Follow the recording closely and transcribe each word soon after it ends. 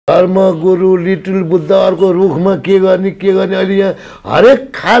धर्म गुरु लिटिल बुद्ध अर्को रुखमा के गर्ने अहिले यहाँ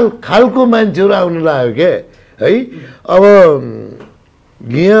हरेक खालको मान्छेहरू आउन लाग्यो के है। अब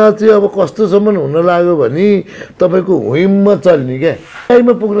यहाँ चाहिँ अब कस्तोसम्म हुन लाग्यो भने तपाईँको हुइममा चल्ने क्या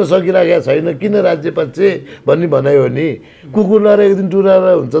टाइममा पुग्न सकिरहेको छैन किन राज्यपक्षे भन्ने भनायो भने कुकुर लगाएर एक दिन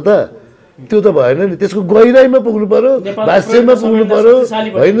टुराएर हुन्छ त त्यो त भएन नि त्यसको गहिराइमा पुग्नु पर्यो भाष्यमा पुग्नु पर्यो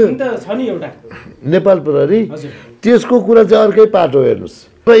होइन नेपाल प्रहरी त्यसको कुरा चाहिँ अर्कै पाटो हेर्नुहोस्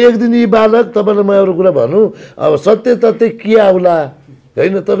र एक दिन यी बालक तपाईँलाई म एउटा कुरा भनौँ अब सत्य तथ्य के आउला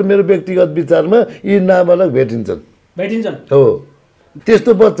होइन तर मेरो व्यक्तिगत विचारमा यी नाबालक भेटिन्छन् हो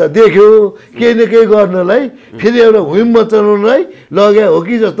त्यस्तो बच्चा देख्यो केही न केही गर्नलाई फेरि एउटा हुइम मचाउनलाई लग्या हो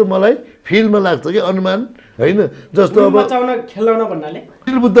कि जस्तो मलाई फिलमा लाग्छ कि अनुमान होइन जस्तो अब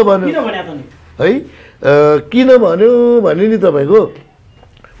बुद्ध भन्यो है किन भन्यो भने नि तपाईँको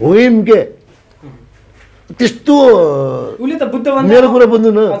हुइम के त्यस्तो मेरो कुरा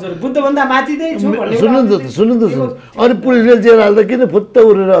बुझ्नु न सुन्नु त अनि पुलिसले जेल हाल्दा किन फुत्त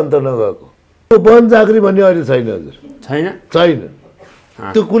उडेर अन्त नगएको वन चाकरी भन्ने अहिले छैन हजुर छैन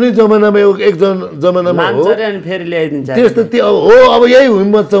त्यो कुनै जमानामा एक जमानामा हो त्यस्तो त्यो हो अब यही हुइम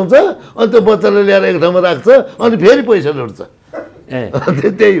मचाउँछ अनि त्यो बच्चालाई ल्याएर एक ठाउँमा राख्छ अनि फेरि पैसा लुट्छ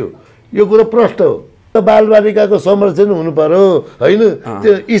त्यही हो यो कुरा प्रष्ट हो बालबालिकाको संरक्षण हुनु पर्यो होइन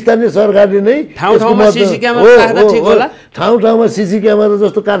त्यो स्थानीय सरकारले नै ठाउँ ठाउँमा सिसी क्यामेरा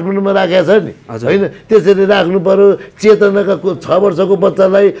जस्तो काठमाडौँमा राखेको छ नि होइन त्यसरी राख्नु पर्यो चेतनाका 6 वर्षको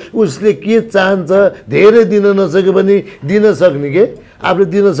बच्चालाई उसले के चाहन्छ धेरै दिन नसके पनि दिन सक्ने के आफूले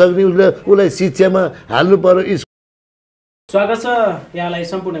दिन सक्ने उसलाई शिक्षामा हाल्नु पर्यो। स्वागत छ यहाँलाई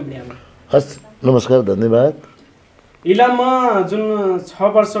सम्पूर्ण मिडियामा। हस् नमस्कार धन्यवाद। इलाममा जुन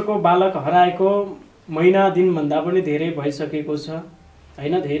 6 वर्षको बालक हराएको महिना दिनभन्दा पनि धेरै भइसकेको छ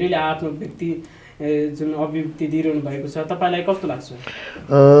होइन धेरैले आफ्नो जुन अभिव्यक्ति दिइरहनु भएको छ तपाईँलाई कस्तो लाग्छ?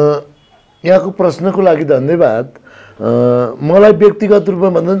 यहाँको प्रश्नको लागि धन्यवाद। मलाई व्यक्तिगत रूपमा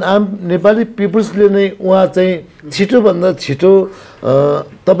भन्दा आम नेपाली पिपुल्सले नै उहाँ चाहिँ छिटोभन्दा छिटो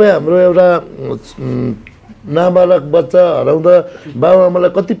तपाईँ हाम्रो एउटा नाबालक बच्चा हराउँदा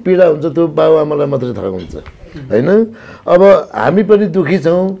बाबुआमालाई कति पीडा हुन्छ त्यो बाबुआमालाई मात्रै थाहा हुन्छ होइन। अब हामी पनि दुखी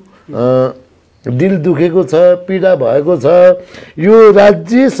छौँ दिल दुखेको छ पीडा भएको छ यो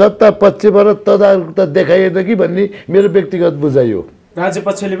राज्य सत्ता पक्षबाट तदारुकता देखाइएन कि भन्ने मेरो व्यक्तिगत बुझाइ हो। राज्य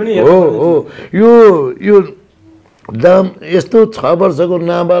पक्षले पनि हो यो दाम यस्तो 6 वर्षको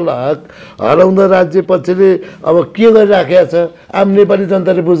नाबालक हराउँदा राज्य पक्षले अब के गरिराखेको छ आम नेपाली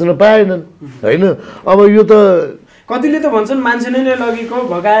जनताले बुझ्न पाएनन् होइन। अब यो त कतिले त भन्छन् मान्छे नै लगेको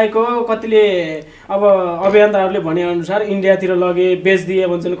भगाएको कतिले अब अभियन्ताहरूले भनेअनुसार इन्डियातिर लगे बेच्दिए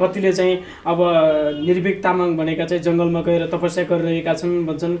भन्छन् कतिले चाहिँ अब निर्भिक तामाङ भनेका चाहिँ जङ्गलमा गएर तपस्या गरिरहेका छन्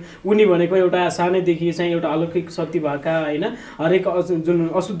भन्छन् उनी भनेको एउटा सानैदेखि चाहिँ एउटा अलौकिक शक्ति भएका होइन हरेक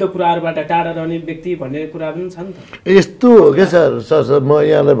जुन अशुद्ध कुराहरूबाट टाढा रहने व्यक्ति भन्ने कुरा पनि छ नि त। यस्तो हो क्या सर म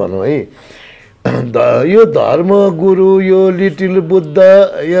यहाँलाई भनौँ है यो धर्म गुरु यो लिटिल बुद्ध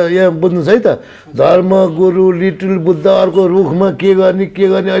यहाँ बुझ्नुहोस् है त धर्म गुरु लिटिल बुद्ध अर्को रुखमा के गर्ने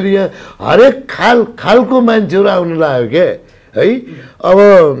अहिले यहाँ हरेक खालको मान्छेहरू आउन लाग्यो के है। अब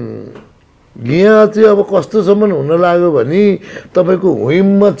यहाँ चाहिँ अब कस्तोसम्म हुन लाग्यो भने तपाईँको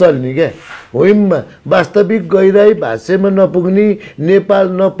हुइममा चल्ने क्या हुइममा वास्तविक गहिराई भाष्यमा नपुग्ने नेपाल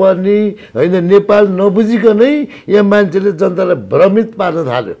नपर्ने होइन नेपाल नबुझिकनै यहाँ मान्छेले जनतालाई भ्रमित पार्न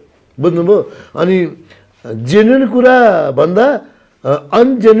थाल्यो बुझ्नुभयो। अनि जेन्युन कुरा भन्दा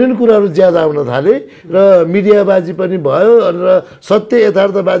अनजेन्युन कुराहरू ज्यादा आउन थाले र मिडियाबाजी पनि भयो र सत्य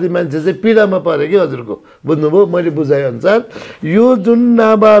यथार्थवादी मान्छे चाहिँ पीडामा पऱ्यो कि हजुरको बुझ्नुभयो। मैले बुझाएअनुसार यो जुन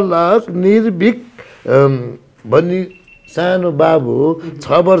नाबालक निर्भिक भन्ने सानो बाबु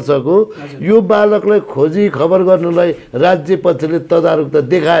 6 वर्षको यो बालकलाई खोजी खबर गर्नलाई राज्य पक्षले तदारुकता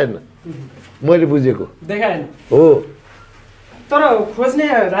देखाएन मैले बुझेको देखाएन हो। तर खोज्ने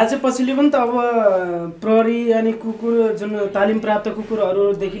राज्य पछिले पनि त अब प्रहरी अनि कुकुर जुन तालिम प्राप्त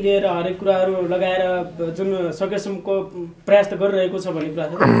कुकुरहरूदेखि लिएर हरेक कुराहरू लगाएर जुन सकेसम्मको प्रयास त गरिरहेको छ भन्ने कुरा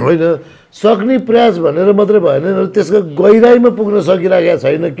होइन। सक्ने प्रयास भनेर मात्रै भएन त्यसको गहिराइमा पुग्न सकिरहेको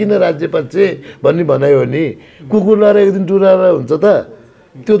छैन किन राज्य पक्ष भन्ने भनायो भने कुकुर लगाएर एक दिन टुराएर हुन्छ त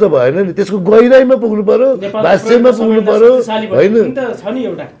त्यो त भएन नि त्यसको गहिराइमा पुग्नु पर्यो भाष्यमा पुग्नु पर्यो होइन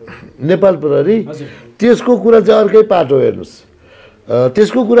नेपाल प्रहरी त्यसको कुरा चाहिँ अर्कै पाटो हेर्नुहोस्।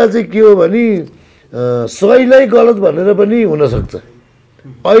 त्यसको कुरा चाहिँ के हो भने सहीलाई गलत भनेर पनि हुनसक्छ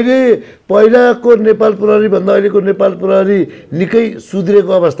अहिले पहिलाको नेपाल प्रहरी भन्दा अहिलेको नेपाल प्रहरी निकै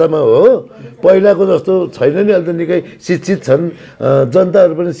सुध्रेको अवस्थामा हो। पहिलाको जस्तो छैन नि, अहिले त निकै शिक्षित छन्,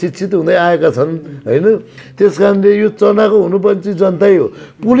 जनताहरू पनि शिक्षित हुँदै आएका छन् होइन। त्यस कारणले यो चनाको हुनुपर्ने चाहिँ जनतै हो।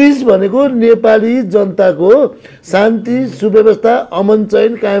 पुलिस भनेको नेपाली जनताको शान्ति सुव्यवस्था अमन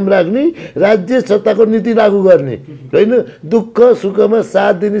चयन कायम राख्ने, राज्य सत्ताको नीति लागू गर्ने होइन। दुःख सुखमा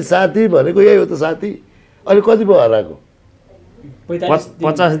साथ दिने साथी भनेको यही हो त साथी। अहिले कति भयो हराएको?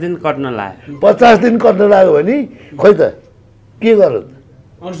 50 दिन कट्न लाग्यो। 50 दिन कट्न लाग्यो भने खोइ त के गरौँ?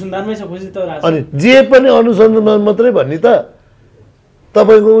 अनुसन्धानमै छ खोजी त। अनि जे पनि अनुसन्धान मात्रै भन्ने त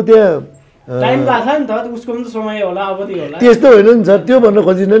तपाईँको त्यहाँ टाइम लाग्छ नि त, उसको पनि त समय होला, अवधि होला। त्यस्तो होइन नि सर, त्यो भन्न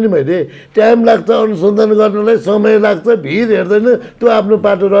खोजिनँ नि मैले। टाइम लाग्छ अनुसन्धान गर्नलाई, समय लाग्छ, भिड हेर्दैन, त्यो आफ्नो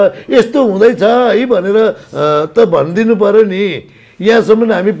बाटो र यस्तो हुँदैछ है भनेर त भनिदिनु पर्यो नि। यहाँसम्म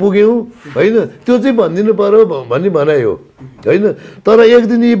हामी पुग्यौँ होइन, त्यो चाहिँ भनिदिनु पर्यो भन्ने भनाइ हो होइन। तर एक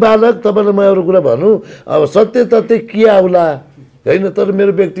दिन यी बालक, तपाईँलाई म एउटा कुरा भनौँ, अब सत्य तथ्य के आउला होइन। तर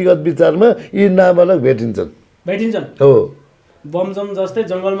मेरो व्यक्तिगत विचारमा यी नाबालक भेटिन्छन् हो। बमजम जस्तै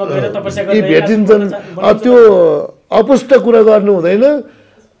जङ्गलमा गएर तपस्या यी भेटिन्छन्। त्यो अपुष्ट कुरा गर्नु हुँदैन।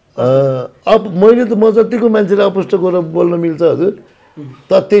 अब मैले त म जतिको मान्छेलाई अपुष्ट कुरा बोल्न मिल्छ हजुर,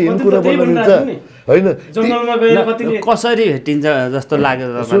 तथ्यहीन कुरा बोल्न मिल्छ होइन। जङ्गलमा गएर कतिले कसरी भेटिन्छ जस्तो लाग्यो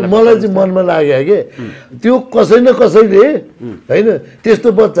मलाई चाहिँ मनमा लाग्यो कि त्यो कसै न कसैले होइन त्यस्तो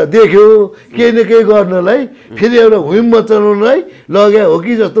बच्चा देख्यो केही न केही गर्नलाई, फेरि एउटा हुइम मचाउनलाई लग्या हो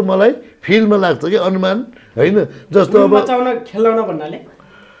कि जस्तो मलाई फिलमा लाग्छ कि, अनुमान होइन। जस्तो अब खेलाउन भन्नाले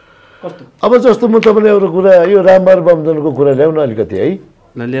कस्तो, अब जस्तो म तपाईँलाई एउटा कुरा, यो रामबार बमजनको कुरा ल्याउन अलिकति है,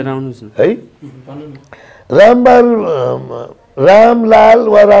 लिएर आउनुहोस् है। रामलाल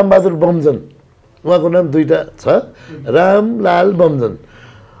वा रामबहादुर बमजन, उहाँको नाम दुईटा छ, रामलाल बमजन।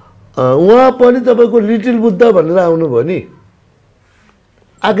 उहाँ पनि तपाईँको लिटिल बुद्ध भनेर आउनुभयो नि।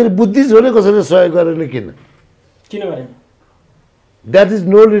 आखिर बुद्धि छोरे कसैले सहयोग गरेन किन गरेन? That is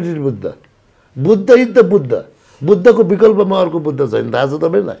know little Buddha. Buddha is the Buddha. बुद्धको विकल्पमा अर्को बुद्ध छैन, थाहा छ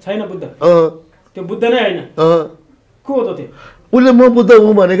तपाईँलाई? छैन बुद्ध। त्यो बुद्ध नै होइन। को हो त त्यो? उसले म बुद्ध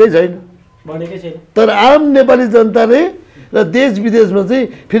हुँ भनेकै छैन। तर आम नेपाली जनताले र देश विदेशमा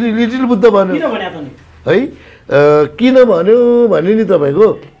चाहिँ फेरि लिटिल बुद्ध भन्यो है। किन भन्यो भने नि तपाईँको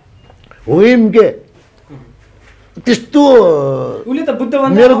हुइम के त्यस्तो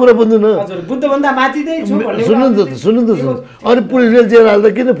मेरो कुरा बुझ्नु न। सुन्नु अनि पुलिसले जेल हाल्दा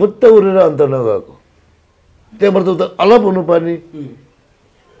किन फुत्त उडेर अन्त नगएको? त्यहाँबाट त अलप हुनुपर्ने,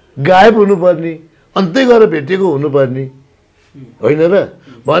 गायब हुनुपर्ने, अन्तै गएर भेटिएको हुनुपर्ने होइन र?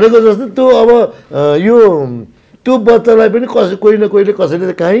 भनेको जस्तो त्यो अब यो त्यो बच्चालाई पनि कोही न कोहीले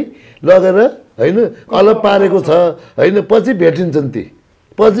कसैले काहीँ लगेर होइन अलप पारेको छ होइन। पछि भेटिन्छन् ती,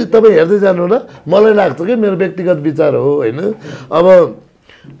 पछि तपाईँ हेर्दै जानु होला। मलाई लाग्छ कि मेरो व्यक्तिगत विचार हो होइन। अब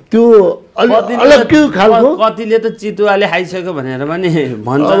त्यो अलग्गै खालको कतिले त चितुवाले खाइसक्यो भनेर पनि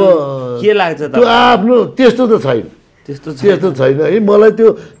भन्छ, के लाग्छ त? त्यो आफ्नो त्यस्तो त छैन, त्यस्तो छैन है। मलाई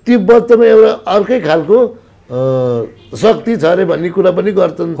त्यो बच्चामा एउटा अर्कै खालको शक्ति छ अरे भन्ने कुरा पनि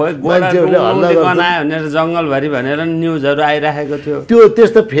गर्छन् मान्छेहरूले, हल्ला गर्छन् भनेर जङ्गलभरि भनेर न्युजहरू आइरहेको थियो। त्यो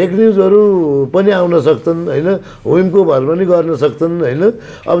त्यस्ता फेक न्युजहरू पनि आउन सक्छन् होइन, हुइमको भर पनि गर्न सक्छन् होइन।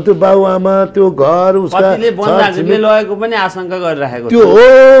 अब त्यो बाबुआमा त्यो घर उसका लगेको पनि आशंका गरिरहेको त्यो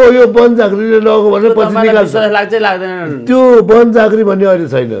हो। यो वन झाँक्रीले लगेको भने पछि निकाल्छ, लाग्दै लाग्दैन। त्यो वन झाँक्री भन्ने अहिले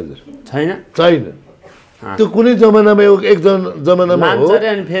छैन हजुर, छैन। त्यो कुनै जमानामा एक जमानामा हो,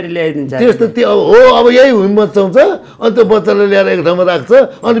 फेरि ल्याइदिन्छ त्यस्तो त्यो हो। अब यही हुइम मचाउँछ अनि त्यो बच्चालाई ल्याएर एक ठाउँमा राख्छ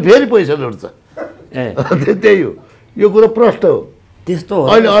अनि फेरि पैसा लुट्छ। त्यही हो, यो कुरो प्रष्ट हो। त्यस्तो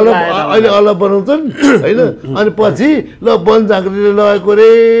अहिले अलग बनाउँछन् होइन। अनि पछि ल वन झाँक्रीले लगाएको रे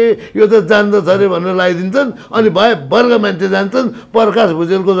यो त जान्दछ अरे भनेर लगाइदिन्छन्। अनि वर्ग मान्छे जान्छन्, प्रकाश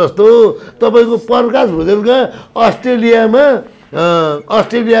भुजेलको जस्तो। तपाईँको प्रकाश भुजेलका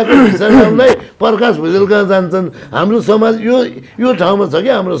अस्ट्रेलियाको भिसा ल्याउनलाई प्रकाश भुजेल कहाँ जान्छन्? हाम्रो समाज यो ठाउँमा छ कि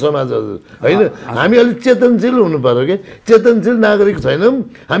हाम्रो समाज हजुर होइन। हामी अलिक चेतनशील हुनु पर्यो कि, चेतनशील नागरिक छैनौँ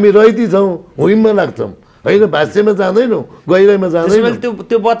हामी, रैती छौँ, हुइममा लाग्छौँ होइन, भाष्यमा जाँदैनौँ, गहिराइमा जाँदैनौँ।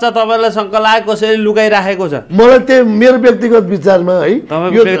 त्यो बच्चा तपाईँलाई शङ्का लाग्यो कसैले लुकाइराखेको छ? मलाई त्यो मेरो व्यक्तिगत विचारमा है,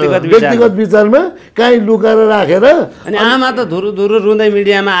 व्यक्तिगत विचारमा काहीँ लुकाएर राखेर। अनि आमा त धुरु धुरु रुँदै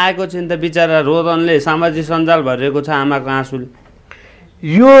मिडियामा आएको छ नि त, बिचरा रोदनले सामाजिक सञ्जाल भरिएको छ आमाको आँसुले।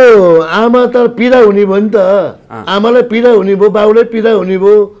 यो आमा त पीडा हुने भयो नि त, आमालाई पीडा हुने भयो, बाउलाई पीडा हुने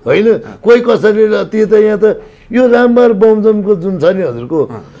भयो होइन। कोही कसैले त्यो त यहाँ त यो रामबार बमजमको जुन छ नि हजुरको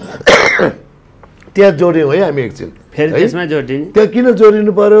त्यहाँ जोड्यौँ है हामी एकछिन, फेरि त्यसमा जोडिन्। त्यहाँ किन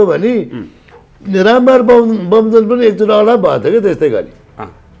जोडिनु पर्यो भने रामबार बमजन पनि एकचोटि अलग भएको थियो क्या त्यस्तै गरी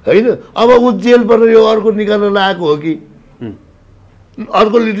होइन। अब ऊ जेलबाट यो अर्को निकाल्न लागेको हो कि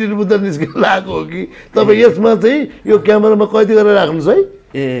अर्को लिटिल बुद्ध निस्केर लागेको हो कि तपाईँ यसमा चाहिँ यो क्यामेरामा कैद गरेर राख्नुहोस् है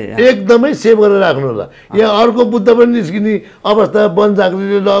एकदमै सेभ गरेर राख्नु होला। यहाँ अर्को बुद्ध पनि निस्किने अवस्था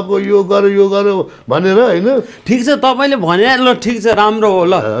वनझाक्रीले लगेको यो गर्यो भनेर होइन। ठिक छ तपाईँले भने ल ठिक छ राम्रो हो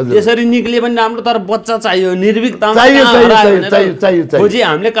ल त्यसरी निक्ले पनि राम्रो तर बच्चा चाहियो निर्भीक चाहियो खोजी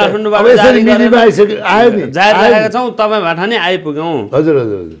हामीले काठमाडौँबाट आयो नि जाहेर राखेका छौँ तपाईँबाट नै आइपुग्यौँ। हजुर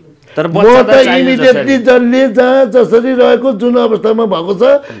हजुर हजुर तर म त इमिडिएटली जसले जहाँ जसरी रहेको जुन अवस्थामा भएको छ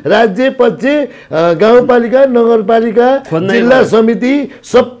राज्य पछि गाउँपालिका नगरपालिका जिल्ला समिति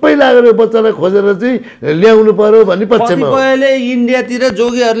सबै लागेर बच्चालाई खोजेर चाहिँ ल्याउनु पर्यो भन्ने पक्षमा हो। कतिपयले इन्डियातिर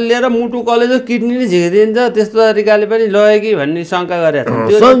जोगीहरू लिएर मुटु कलेजो किडनी नै झिकिदिन्छ त्यस्तो तरिकाले पनि लग्यो कि भन्ने शङ्का गरेको छ।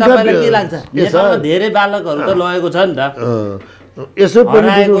 त्यो तपाईँलाई के लाग्छ? नेपालमा धेरै बालकहरू त लगेको छ नि त यसो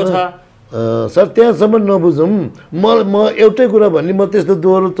पनि छ सर त्यहाँसम्म नबुझौँ। म एउटै कुरा भन्ने म त्यस्तो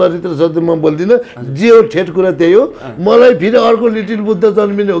दोहोरो चरित्र शब्द म बोल्दिनँ जे हो ठेट कुरा त्यही हो। मलाई फेरि अर्को लिटिल बुद्ध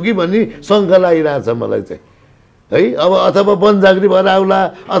जन्मिने हो कि भन्ने शङ्का लागिरहेछ मलाई चाहिँ है। अब अथवा वनझाक्री भएर आउला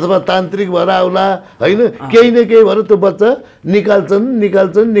अथवा तान्त्रिक भएर आउला होइन केही न केही भएर त्यो बच्चा निकाल्छन्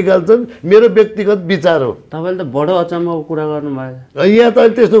मेरो व्यक्तिगत विचार हो। तपाईँले त बडो अचम्मको कुरा गर्नुभयो। यहाँ त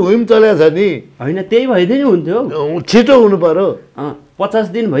अहिले त्यस्तो हुम चलेको छ नि होइन त्यही भइदियो नि हुन्थ्यो छिटो हुनु पर्यो 50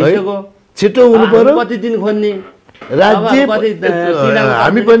 दिन भइसक्यो छिटो हुनु पर्यो। कति दिन खोज्ने राज्य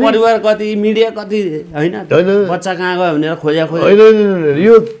हामी पनि परिवार कति मिडिया कति होइन बच्चा कहाँ गयो भनेर खोजा होइन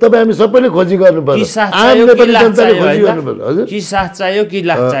यो तपाईँ हामी सबैले खोजी गर्नु पर्यो। आम नेपाली जनताले खोजी गर्नु पर्यो। हजुर कि साथ चाहियो कि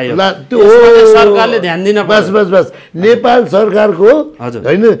लाख चाहियो सरकारले ध्यान दिन बस नेपाल सरकारको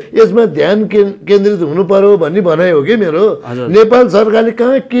होइन यसमा ध्यान केन्द्रित हुनु पर्यो भन्ने भनाइ हो कि मेरो। नेपाल सरकारले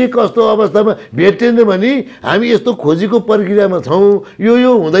कहाँ के कस्तो अवस्थामा भेटेन भने हामी यस्तो खोजीको प्रक्रियामा छौँ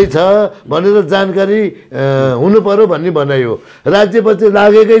यो हुँदैछ भनेर जानकारी हुनु पर्यो भन्ने भनाइ हो। राज्यपछि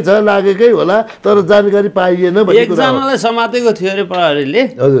लागेकै होला तर जानकारी पाइएन भन्ने कुरा हो। एकजनालाई समातेको थियो अरे प्रहरीले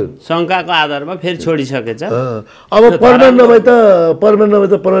हजुर शङ्काको आधारमा फेरि छोडिसकेछ। अब पर्मनेन्ट नभए त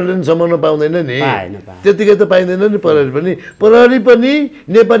प्रहरीले पनि समाउन पाउँदैन नि त्यतिकै त पाइँदैन नि। प्रहरी पनि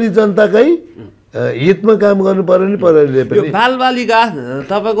नेपाली जनताकै हितमा काम गर्नु पर्यो नि प्रहरीले पनि। बालबालिका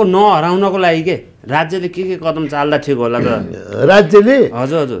तपाईँको नहराउनको लागि के राज्यले के कदम चाल्दा ठिक होला त? राज्यले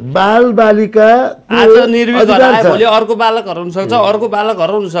हजुर बालबालिका आज निर्भीक भएर भोलि अर्को बालक हराउन सक्छ अर्को बालक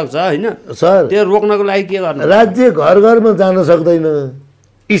हराउन सक्छ होइन सर। त्यो रोक्नको लागि के गर्नु? राज्य घर घरमा जान सक्दैन।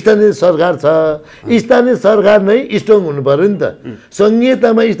 स्थानीय सरकार छ स्थानीय सरकार नै स्ट्रङ हुनु पर्यो नि त।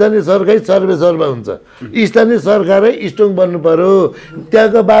 सङ्घीयतामा स्थानीय सरकारै सर्वेसर्वा हुन्छ। स्थानीय सरकारै स्ट्रङ बन्नु पर्यो।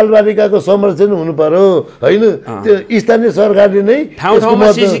 त्यहाँको बालबालिकाको संरक्षण हुनु पर्यो होइन। त्यो स्थानीय सरकारले नै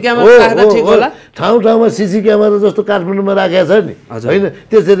ठाउँमा सिसी क्यामेरा जस्तो काठमाडौँमा राखेको छ नि होइन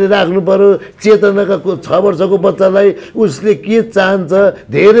त्यसरी राख्नु पर्यो। चेतनाका 6 वर्षको बच्चालाई उसले के चाहन्छ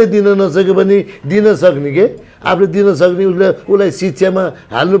धेरै दिन नसके पनि दिन सक्ने के आफूले दिन सक्ने उसलाई शिक्षामा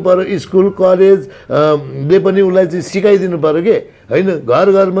हाल्नु पर्यो। स्कुल कलेजले पनि उसलाई चाहिँ सिकाइदिनु पर्यो के होइन। घर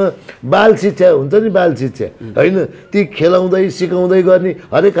घरमा बाल शिक्षा हुन्छ नि बाल शिक्षा होइन ती खेलाउँदै सिकाउँदै गर्ने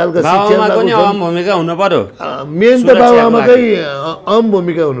हरेक खालको शिक्षा भूमिका हुनु पर्यो। मेन त बाबुआमाकै अहम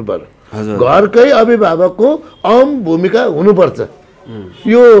भूमिका हुनु पर्यो। घरकै अभिभावकको अहम भूमिका हुनुपर्छ।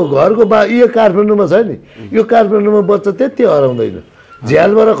 यो घरको यो काठमाडौँमा छ नि यो काठमाडौँमा बच्चा त्यति हराउँदैन।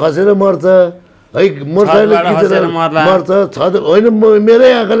 झ्यालबाट खसेर मर्छ है मोटरसाइकल खिचेर मर्छ होइन।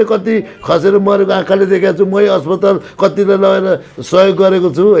 मेरै आँखाले कति खसेर मरेको आँखाले देखाएको छु। मै अस्पताल कतिलाई लगेर सहयोग गरेको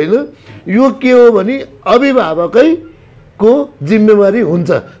छु होइन। यो के हो भने अभिभावकै को जिम्मेवारी हुन्छ।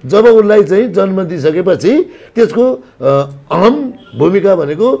 जब उसलाई चाहिँ जन्म दिइसकेपछि त्यसको अहम भूमिका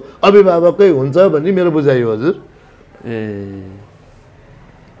भनेको अभिभावककै हुन्छ भन्ने मेरो बुझाइ हो। हजुर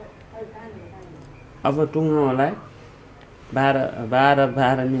अब टुङ्गो होला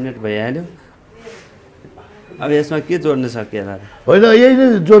 12 मिनट भइहाल्यो। अब यसमा के जोड्न सकिएला? होइन यही नै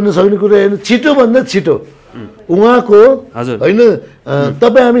जोड्न सक्ने कुरा होइन। छिटोभन्दा छिटो उहाँको होइन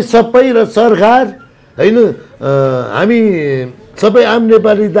तपाईँ हामी सबै र सरकार होइन हामी सबै आम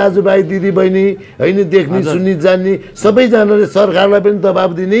नेपाली दाजुभाइ दिदीबहिनी होइन देख्ने सुन्ने जान्ने सबैजनाले सरकारलाई पनि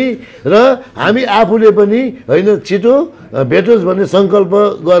दबाब दिने र हामी आफूले पनि होइन छिटो भेटोस् भन्ने सङ्कल्प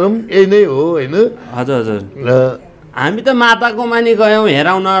गरौँ यही नै हो होइन। हजुर हामी त माताको मानि गयौँ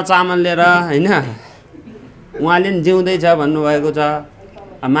हेराउन चामल लिएर होइन उहाँले पनि जिउँदैछ भन्नुभएको छ।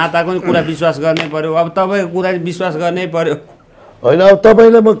 माताको पनि कुरा विश्वास गर्नै पर्यो। अब तपाईँको कुरा विश्वास गर्नै पर्यो होइन। अब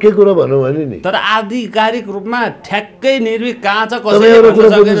तपाईँलाई म के कुरा भनौँ भने नि तर आधिकारिक रूपमा ठ्याक्कै निर्भीक कहाँ छ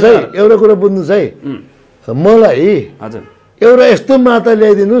एउटा कुरा बुझ्नुहोस् है। मलाई हजुर एउटा यस्तो माता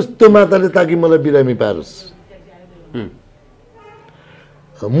ल्याइदिनुहोस् त्यो माताले ताकि मलाई बिरामी पारोस्।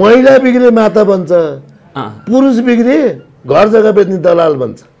 महिला बिग्रे माता बन्छ पुरुष बिग्रे घर जग्गा बेच्ने दलाल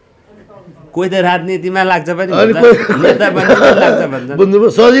बन्छ। कोही त राजनीतिमा लाग्छ पनि अनि नेता बन्ने लाग्छ भन्छ बुझ्नुभयो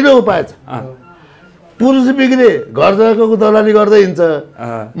सजिलो उपाय छ पुरुष बिग्रे घर जग्गाको दलाली गर्दै हिँड्छ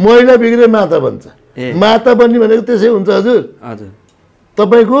महिला बिग्रे माता बन्छ माता बन्ने भनेको त्यसै हुन्छ हजुर हजुर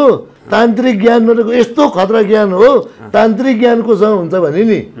तपाईँको तान्त्रिक ज्ञान भनेको यस्तो खतरा ज्ञान हो तान्त्रिक ज्ञान कोसँग हुन्छ भने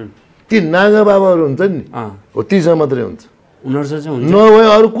नि ती नागा बाबाहरू हुन्छ नि हो तीसँग मात्रै हुन्छ उनीहरूसँग चाहिँ हुन्छ नभए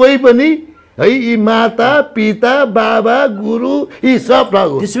अरू कोही पनि है यी माता पिता बाबा गुरु यी सब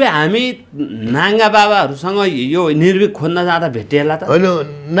लागु त्यसो भए हामी नागा बाबाहरूसँग यो निर्भिक खोज्न जाँदा भेटिएला त होइन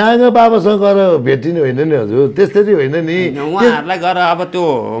नागा बाबासँग गएर भेटिने होइन नि हजुर त्यसरी होइन नि उहाँहरूलाई गएर अब त्यो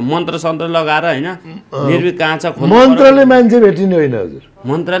मन्त्र सन्त्र लगाएर होइन निर्भिक कहाँ छ मन्त्रले मान्छे भेटिने होइन हजुर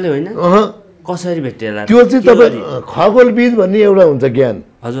मन्त्रले होइन कसरी भेटिएला त्यो चाहिँ तपाईँ खगोलविद भन्ने एउटा हुन्छ ज्ञान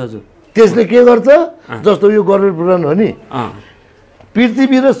हजुर हजुर त्यसले के गर्छ जस्तो यो गरुड पुराण हो नि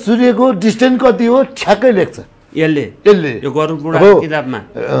पृथ्वी र सूर्यको डिस्टेन्स कति हो ठ्याक्कै लेख्छ यसले यो गरुड पुराण किताबमा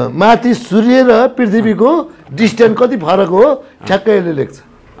माथि सूर्य र पृथ्वीको डिस्टेन्स कति फरक हो ठ्याक्कै यसले लेख्छ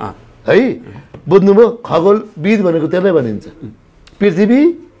है बुझ्नुभयो खगोलविद भनेको त्यसलाई भनिन्छ पृथ्वी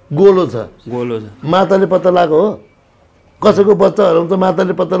गोलो छ माताले पत्ता लगाएको हो कसैको बच्चा हराउँछ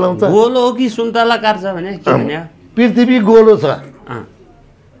माताले पत्ता लगाउँछ गोलो हो कि सुन्तलाकार छ भने के भने पृथ्वी गोलो छ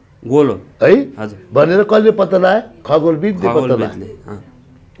गोलो है हजुर भनेर कसले पत्ता लगायो खगोलविदले पत्ता लगायो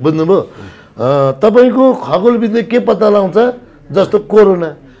बुझ्नुभयो तपाईँको खगोलविदले के पत्ता लगाउँछ जस्तो कोरोना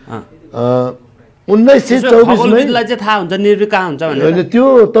 1924मा चाहिँ थाहा हुन्छ निर्भिक कहाँ हुन्छ भने होइन त्यो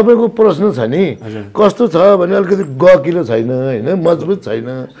तपाईँको प्रश्न छ नि कस्तो छ भने अलिकति गकिलो छैन होइन मजबुत छैन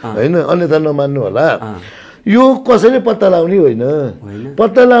होइन अन्यथा नमान्नु होला यो कसैले पत्ता लगाउने होइन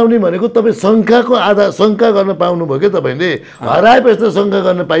पत्ता लगाउने भनेको तपाईँ शङ्काको शङ्का गर्न पाउनुभयो क्या तपाईँले हराएपछि त शङ्का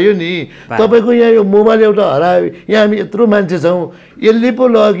गर्न पाइयो नि तपाईँको यहाँ यो मोबाइल एउटा हरायो यहाँ हामी यत्रो मान्छे छौँ यसले पो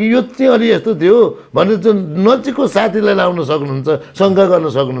लग्यो यो चाहिँ अलि यस्तो थियो भनेर चाहिँ नजिकको साथीलाई लाउन सक्नुहुन्छ शङ्का गर्न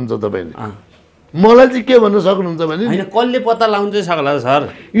सक्नुहुन्छ तपाईँले मलाई चाहिँ के भन्न सक्नुहुन्छ भने हैन कसले पत्ता लाउन चाहिँ सक्ला सर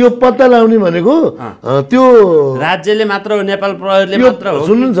यो पत्ता लाउने भनेको त्यो राज्यले मात्र हो नेपाल प्रहरीले मात्र हो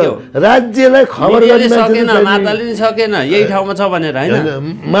सुन्नुहुन्छ राज्यलाई खबर गर्ने सकेन माताले नि सकेन यही ठाउँमा छ भनेर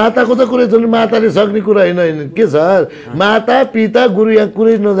हैन माताको त कुरै छैन माताले सक्ने कुरा हैन के सर माता पिता गुरु या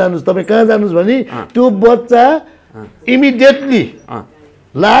कुरै नजानुस् तपाई कहाँ जानुस् भने त्यो बच्चा इमिडिएटली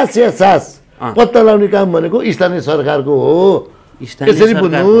लास या सास पत्ता लाउने काम भनेको स्थानीय सरकारको हो यसरी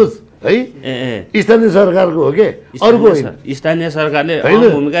बुझ्नुस् है स्थानीय सरकारको हो के अर्को होइन स्थानीय सरकारले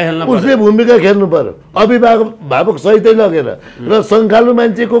भूमिका खेल्न पर्छ उसले भूमिका खेल्नु पर्यो अभिभावक सहितै लगेर र संखालु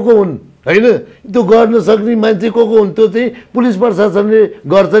मान्छे को हुन् हैन त्यो गर्न सक्ने मान्छे को हुन् त्यो चाहिँ पुलिस प्रशासनले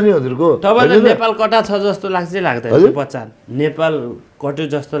गर्छ नि हजुरको तपाईलाई नेपाल कटा छ जस्तो लाग्छ लाग्दैन बच्चा नेपाल कट्यो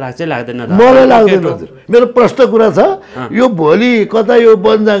जस्तो लाग्छ लाग्दैन मलाई लाग्दैन हजुर मेरो प्रश्न कुरा छ यो भोलि कता यो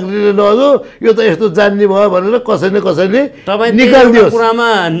बनजाङ्ग्रीले लग्यो यो त यस्तो जान्ने भयो भनेर कसैले निकाल्दियोस् कुरामा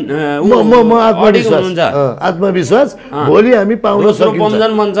म आत्मविश्वास भोलि हामी पाउन सकिन्छ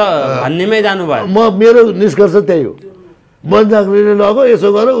बमजन मञ्च भन्नेमै जानु भयो मेरो निष्कर्ष त्यही हो बनजाङ्ग्रीले लग्यो यसो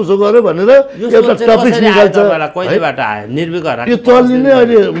गर उसो गर भनेर एउटा टपिक निकाल्छ कहिलेबाट आयो निर्भिक यो चल्ने नै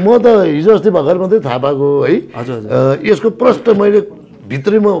अहिले म त हिजो अस्ति भर्खर मात्रै थाहा पाएको है यसको प्रश्न मैले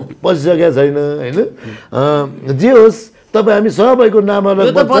भित्रै म पसिसकेको छैन हैन जे होस् तपाईँ हामी सबैको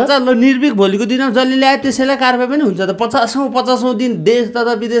नामलाई बच्चा निर्भिक भोलिको दिनमा जसले ल्याए त्यसैलाई कारबाही पनि हुन्छ त 50औं दिन देश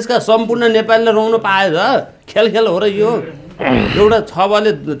तथा विदेशका सम्पूर्ण नेपालीले रोउन पायो त खेल हो र यो एउटा 6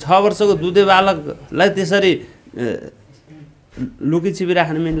 वर्षको दुधे बालकलाई त्यसरी लुकी छिपी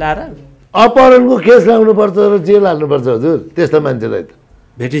राख्न मिलाएर अपहरणको केस लाग्नुपर्छ र जेल हाल्नुपर्छ हजुर त्यस्ता मान्छेलाई त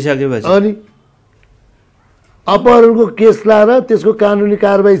भेटिसकेपछि अनि अपहरणको केस लाएर त्यसको कानुनी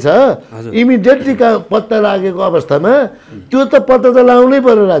कारबाही छ इमिडिएटली पत्ता लागेको अवस्थामा त्यो त पत्ता त लाउनै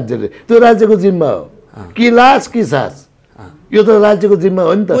पर्यो राज्यले त्यो राज्यको जिम्मा हो कि लास कि सास यो त राज्यको जिम्मा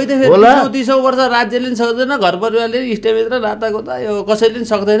हो नि त होला 30 वर्ष राज्यले पनि सक्दैन घर परिवारले इष्टमित्र नाताको त यो कसैले पनि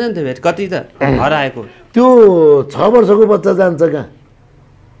सक्दैन नि त भेट कति त हराएको त्यो 6 वर्षको बच्चा जान्छ कहाँ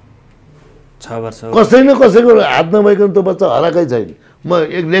 6 वर्ष कसै न कसैको हात नभइकन त्यो बच्चा हराएकै छैन म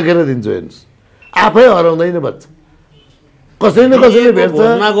एक लेखेर दिन्छु हेर्नुस् आफै हराउँदैन बच्चा कसै न कसैले भेट्छ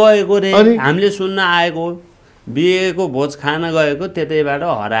गएको रे हामीले सुन्न आएको बिहेको भोज खान गएको त्यतैबाट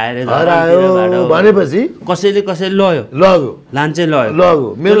हरायो भनेपछि कसैले लग्यो लान्छे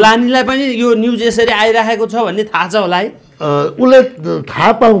लग्यो मेरो लानीलाई पनि यो न्युज यसरी आइराखेको छ भन्ने थाहा छ होला है उसले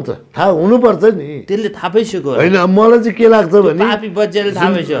थाहा पाउँछ थाहा हुनुपर्छ नि त्यसले थाहा पाइसक्यो होइन मलाई चाहिँ के लाग्छ भने पापी बच्चाले थाहा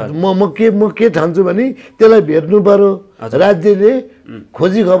पाइसक्यो म के ठान्छु भने त्यसलाई भेट्नु पर्यो राज्यले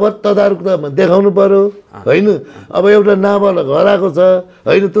खोजी खबर तदारुकता देखाउनु पर्यो होइन अब एउटा नाबालक हराएको छ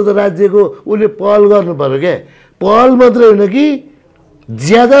होइन त्यो त राज्यको उसले पहल गर्नु पर्यो क्या पहल मात्रै होइन कि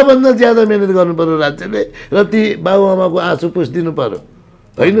ज्यादाभन्दा ज्यादा मिहिनेत गर्नु पर्यो राज्यले र ती बाबुआमाको आँसु पुछिदिनु पर्यो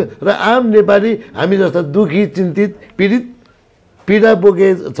होइन र आम नेपाली हामी जस्ता दुखी चिन्तित पीडा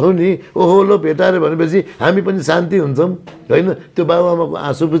बोके छौँ नि ओहो लो भेटाएर भनेपछि हामी पनि शान्ति हुन्छौँ होइन त्यो बाबुआमाको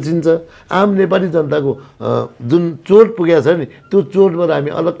आँसु पुछिन्छ आम नेपाली जनताको जुन चोट पुगेको छ नि त्यो चोटबाट हामी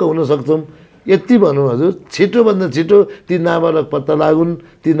अलग्ग हुन सक्छौँ यति भनौँ हजुर छिटोभन्दा छिटो ती नाबालक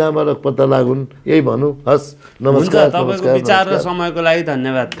पत्ता लागुन् यही भनौँ हस् नमस्कार तपाईँको विचार र समयको लागि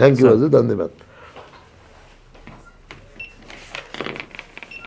धन्यवाद थ्याङ्क यू हजुर धन्यवाद